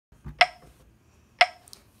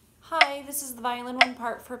Hi, this is the violin one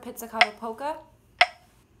part for Pizzicato Polka.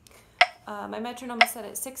 My metronome is set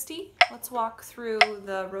at 60. Let's walk through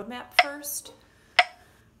the roadmap first.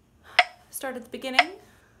 Start at the beginning,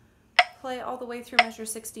 play all the way through measure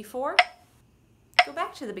 64, go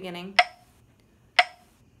back to the beginning,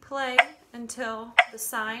 play until the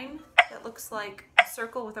sign that looks like a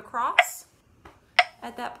circle with a cross.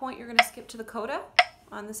 At that point you're going to skip to the coda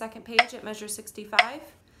on the second page at measure 65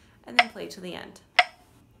 and then play to the end.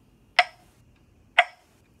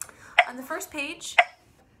 On the first page,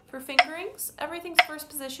 for fingerings, everything's first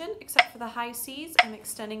position except for the high C's. I'm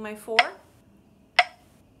extending my 4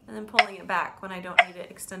 and then pulling it back when I don't need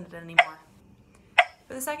it extended anymore.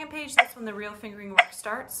 For the second page, that's when the real fingering work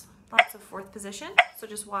starts. Lots of fourth position, so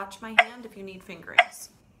just watch my hand if you need fingerings.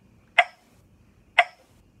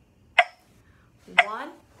 1,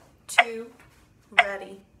 2,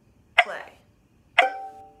 ready, play.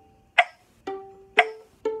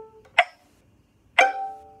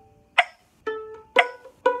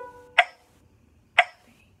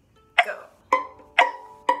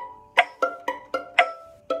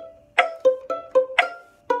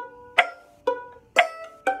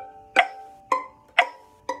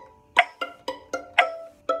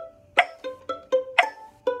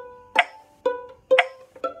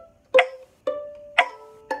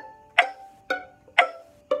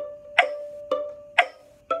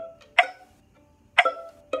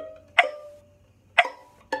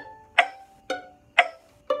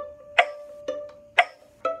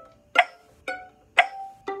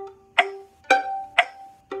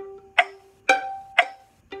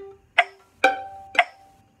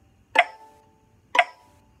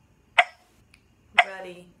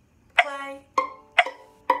 Ready, play.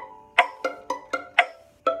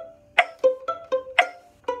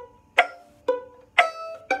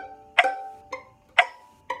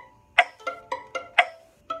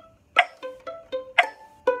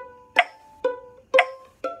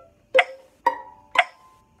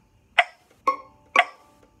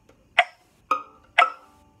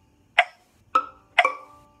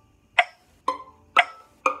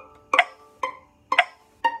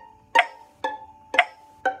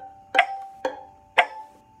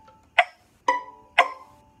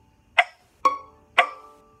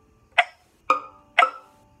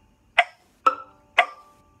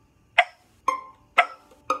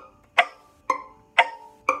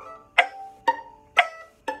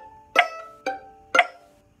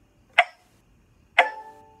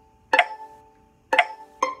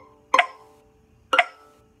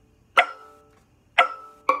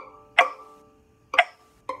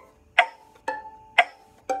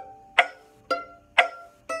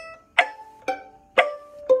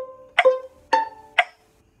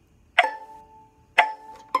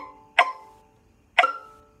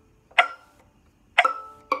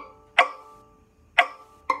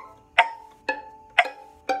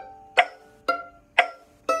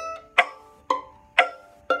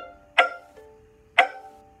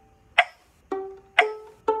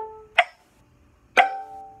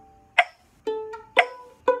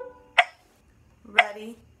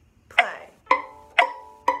 Ready, play.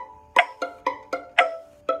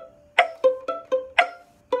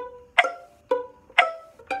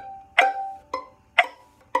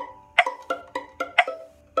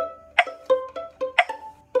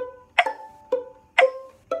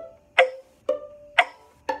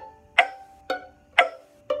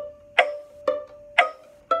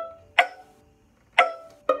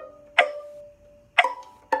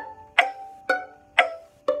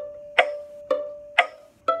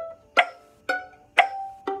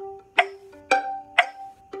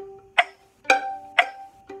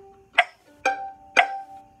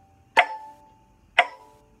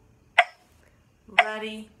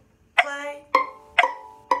 Ready, play.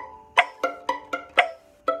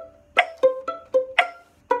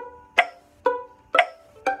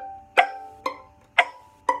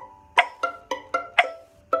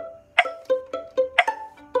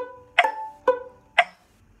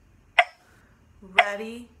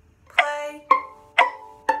 Ready, play.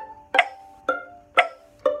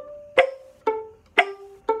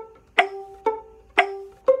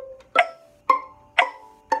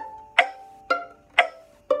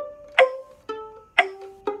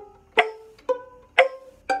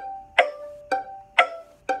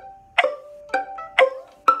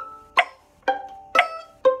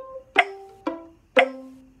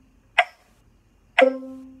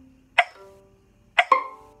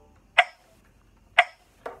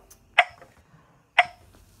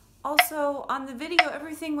 Also, on the video,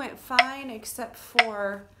 everything went fine except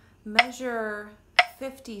for measure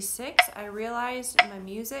 56. I realized in my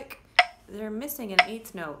music they're missing an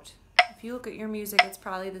 8th note. if you look at your music, it's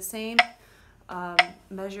probably the same.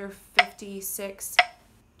 Measure 56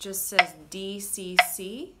 just says D, C,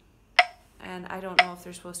 C. And I don't know if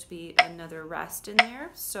there's supposed to be another rest in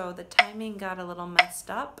there. So the timing got a little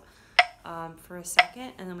messed up for a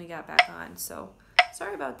second, and then we got back on. So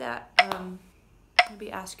sorry about that.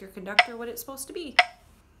 Maybe ask your conductor what it's supposed to be.